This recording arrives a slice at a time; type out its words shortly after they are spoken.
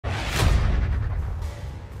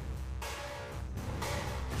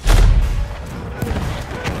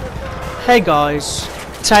Hey guys,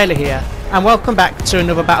 Taylor here, and welcome back to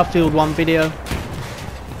another Battlefield 1 video.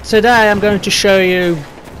 Today I'm going to show you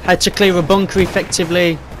how to clear a bunker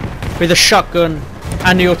effectively with a shotgun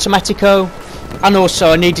and the Automatico, and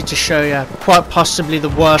also I needed to show you quite possibly the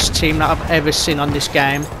worst team that I've ever seen on this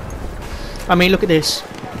game. I mean, look at this.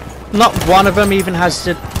 Not one of them even has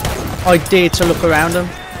the idea to look around them.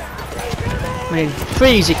 I mean, 3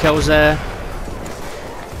 easy kills there.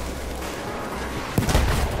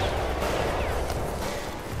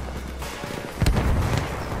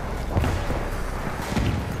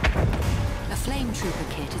 Trooper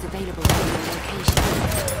kit is available at your location.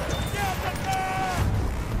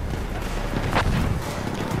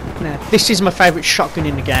 Now, this is my favourite shotgun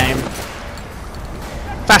in the game.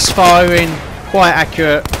 Fast firing, quite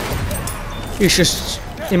accurate. It's just,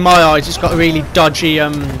 in my eyes, it's got a really dodgy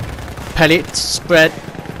pellet spread,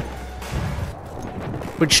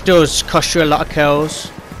 which does cost you a lot of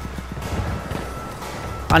kills.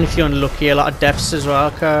 And if you're unlucky, a lot of deaths as well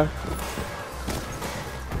occur.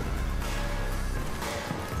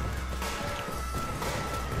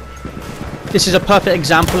 This is a perfect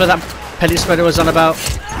example of that pellet spread I was on about.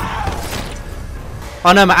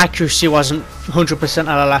 I know my accuracy wasn't 100% on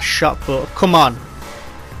the last shot, but come on.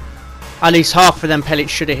 At least half of them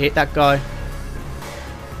pellets should have hit that guy.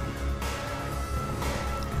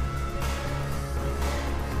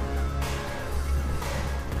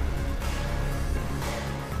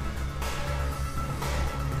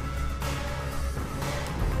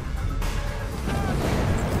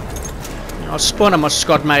 I'll spawn on my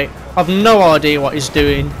squad mate. I've no idea what he's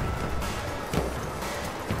doing.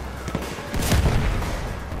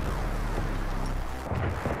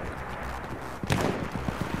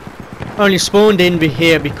 Only spawned in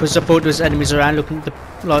here because I thought there was enemies around looking at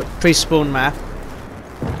the pre-spawn map.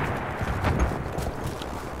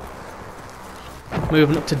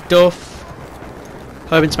 Moving up to Duff.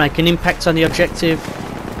 Hoping to make an impact on the objective.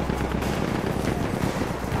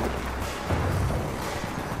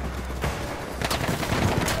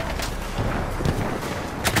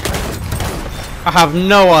 I have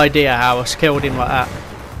no idea how I killed him like that.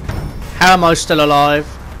 How am I still alive?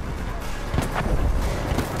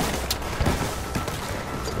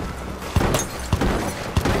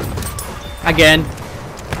 Again.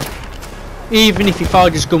 Even if he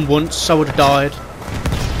fired his gun once, I would have died.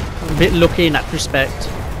 I'm a bit lucky in that respect.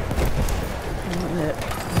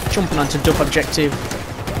 Jumping onto Duff objective.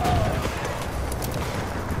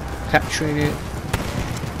 Capturing it.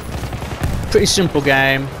 Pretty simple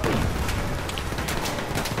game.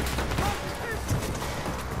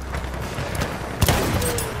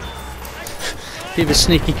 Bit of a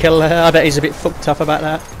sneaky kill there. I bet he's a bit fucked up about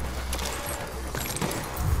that.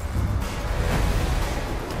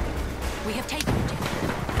 We have taken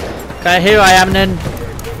it. Okay, here I am then,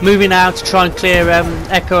 moving out to try and clear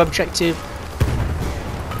Echo objective.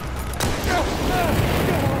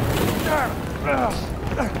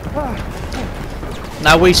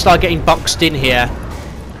 Now we start getting boxed in here.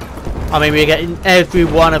 I mean, we're getting, every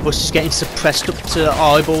one of us is getting suppressed up to the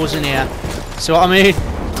eyeballs in here. See what I mean?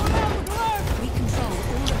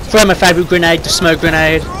 Throw my favourite grenade, the smoke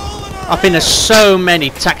grenade. I think there's so many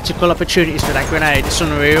tactical opportunities for that grenade, it's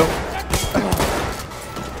unreal.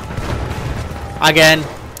 Again,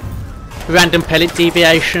 random pellet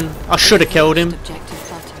deviation. I should have killed him.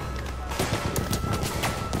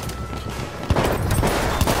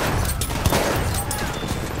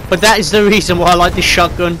 But that is the reason why I like this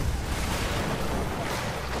shotgun.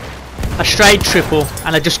 A straight triple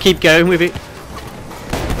and I just keep going with it.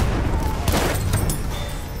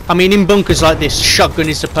 I mean, in bunkers like this, shotgun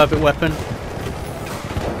is the perfect weapon.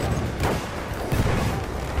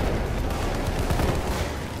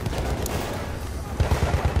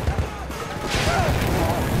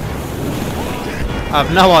 I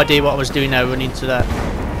have no idea what I was doing now running into that.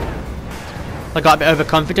 I got a bit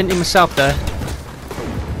overconfident in myself there.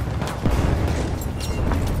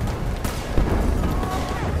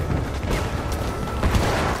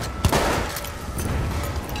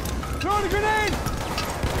 Throwing a grenade!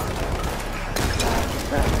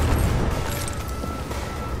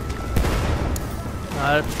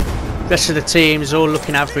 Rest of the team is all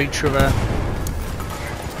looking out for each other.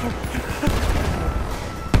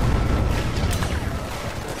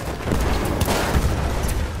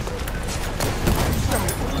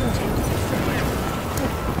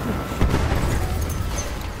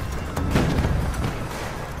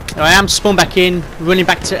 I am spawned back in, running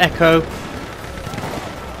back to Echo.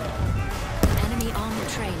 Enemy armored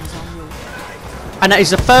train is en route. And that is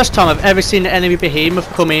the first time I've ever seen an enemy behemoth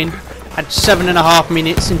come in at 7.5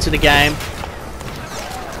 minutes into the game.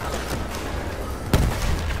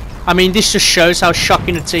 I mean, this just shows how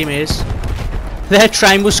shocking the team is. Their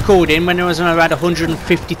train was called in when there was around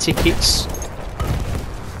 150 tickets.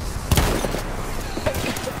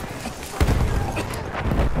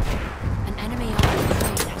 An enemy on the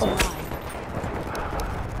train has arrived.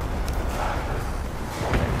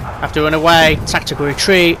 Have to run away, tactical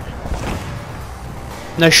retreat.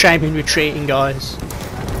 No shame in retreating, guys.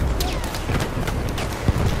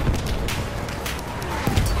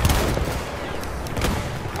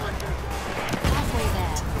 Halfway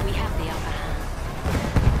there, we have the upper hand.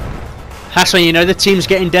 That's when you know the team's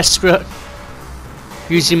getting desperate.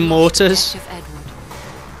 Using mortars. Objective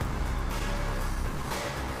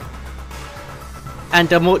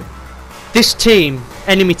Edward. And this team,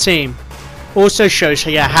 enemy team, also shows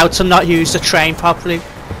you how to not use the train properly.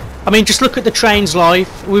 I mean, just look at the train's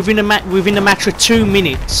life. Within a matter of 2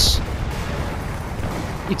 minutes,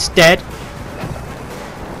 it's dead.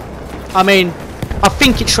 I mean, I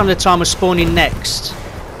think it's from the time of spawning next.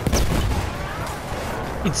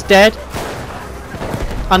 It's dead.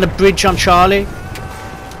 On the bridge on Charlie.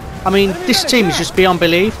 I mean, this team is just beyond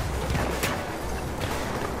belief.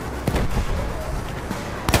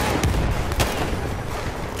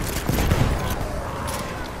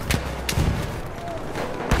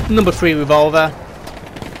 Number 3 revolver.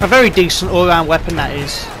 A very decent all-round weapon that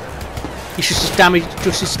is. It's just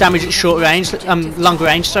as damage at short range, long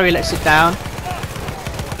range. Sorry, lets it down.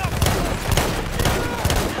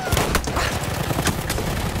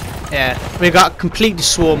 Yeah, we got completely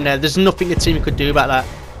swarmed there. There's nothing the team could do about that.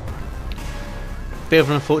 Bit of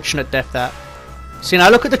an unfortunate death that. See, now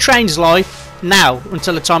look at the train's life now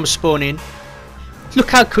until the time of spawning. Look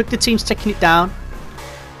how quick the team's taking it down.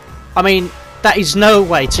 I mean, that is no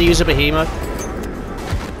way to use a behemoth.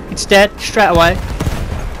 It's dead straight away.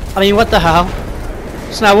 I mean, what the hell?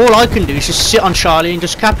 So now all I can do is just sit on Charlie and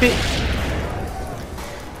just cap it.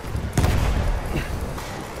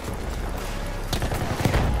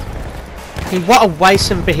 I mean, what a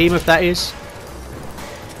waste of a behemoth that is.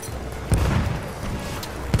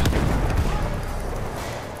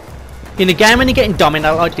 In a game when you're getting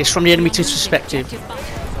dominated like this from the enemy team's perspective,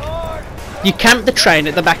 you camp the train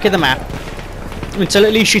at the back of the map until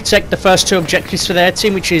at least you take the first 2 objectives for their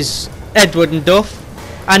team, which is Edward and Duff,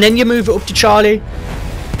 and then you move it up to Charlie.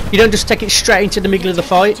 You don't just take it straight into the middle of the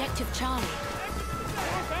fight. Objective Charlie.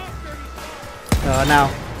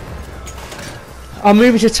 Now I'm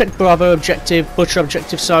moving to take Bravo objective, Butcher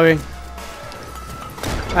objective, sorry.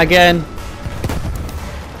 Again.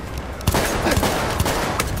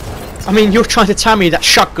 I mean, you're trying to tell me that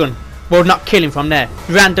shotgun will not kill him from there.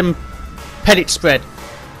 Random pellet spread.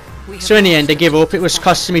 So in the end, I give up. It was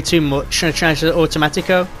costing me too much, and I changed to the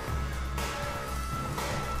Automatico.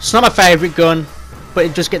 It's not my favourite gun, but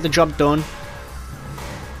it does get the job done.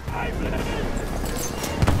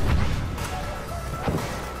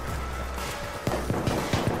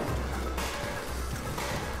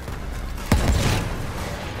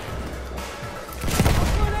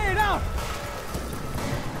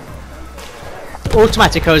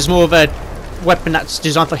 Automatico is more of a weapon that's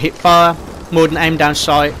designed for hip fire more than aim down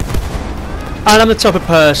sight. And I'm the type of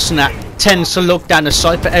person that tends to look down the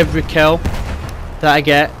sight for every kill that I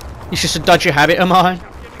get. It's just a dodgy habit of mine.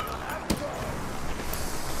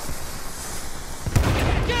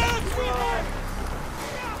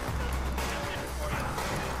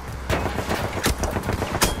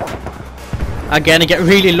 Again, I get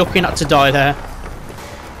really lucky not to die there.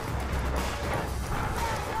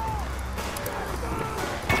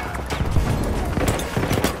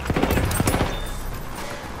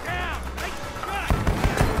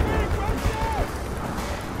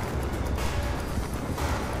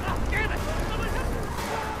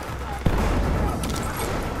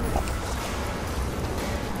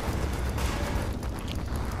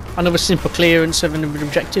 Another simple clearance of an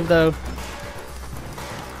objective though.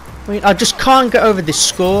 I mean, I just can't get over this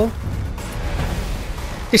score.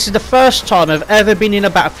 This is the first time I've ever been in a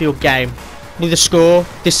Battlefield game with a score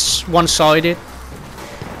this one-sided.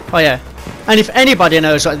 Oh yeah, and if anybody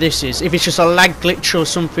knows what this is, if it's just a lag glitch or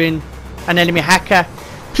something, an enemy hacker,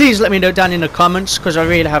 please let me know down in the comments, because I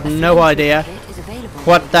really have no idea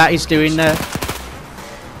what that is doing there.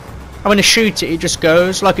 I want to shoot it, it just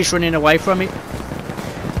goes like it's running away from it.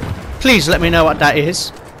 Please let me know what that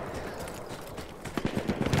is.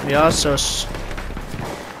 We are sus.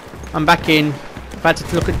 I'm back in. About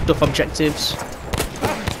to look at Duff objectives.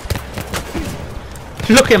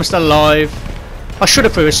 Lucky I'm still alive. I should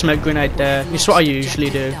have threw a smoke grenade there. It's what I usually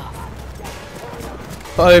do.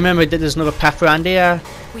 But I remembered that there's another path around here.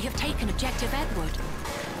 We have taken objective Edward.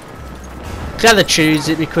 Glad to choose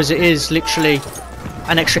it because it is literally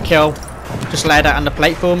an extra kill just laid out on the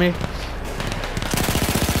plate for me.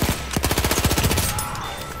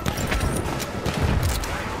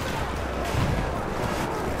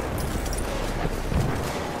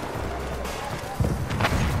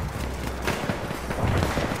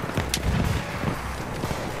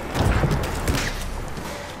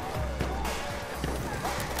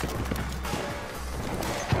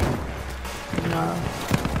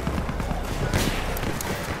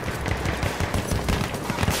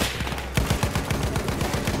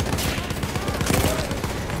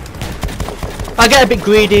 I get a bit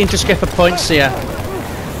greedy and just go for points here,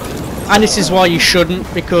 and this is why you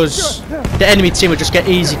shouldn't, because the enemy team will just get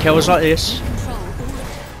easy kills like this. Control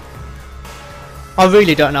all I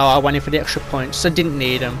really don't know how I went in for the extra points. I didn't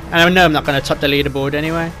need them, and I know I'm not going to top the leaderboard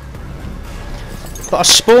anyway. But I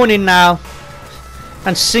spawn in now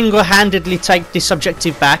and single-handedly take this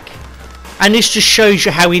objective back, and this just shows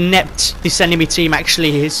you how inept this enemy team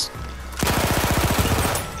actually is.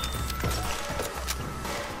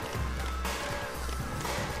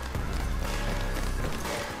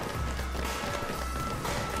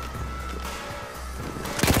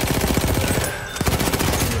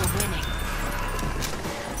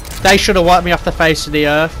 They should have wiped me off the face of the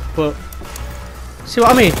earth, but see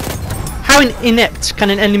what I mean? How inept can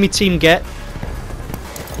an enemy team get?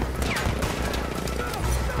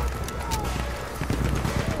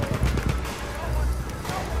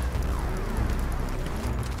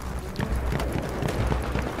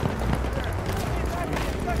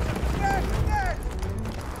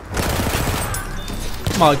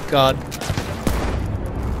 My God.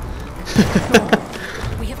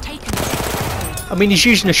 We have taken. I mean, he's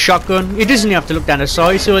using a shotgun. He doesn't even have to look down the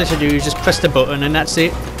sights. All he has to do is just press the button and that's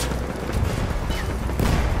it.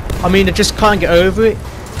 I mean, I just can't get over it.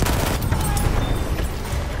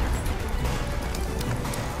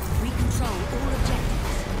 We control all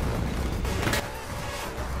objectives.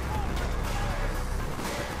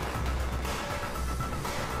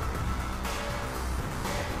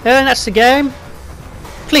 And that's the game.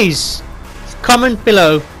 Please, comment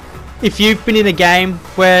below if you've been in a game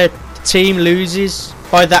where the team loses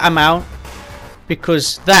by that amount,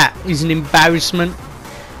 because that is an embarrassment.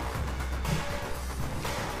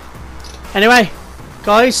 Anyway,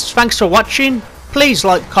 guys, thanks for watching. Please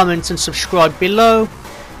like, comment and subscribe below.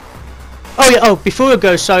 Oh yeah, oh, before I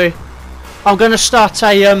go, sorry, I'm going to start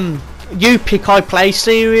a You Pick I Play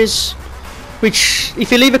series, which,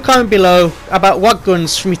 if you leave a comment below about what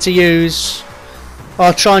guns for me to use,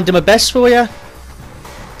 I'll try and do my best for you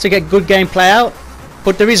to get good gameplay out.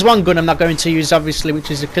 But there is one gun I'm not going to use, obviously, which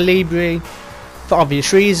is a Calibri, for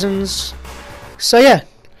obvious reasons. So yeah,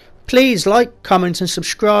 please like, comment and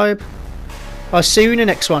subscribe. I'll see you in the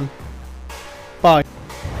next one. Bye.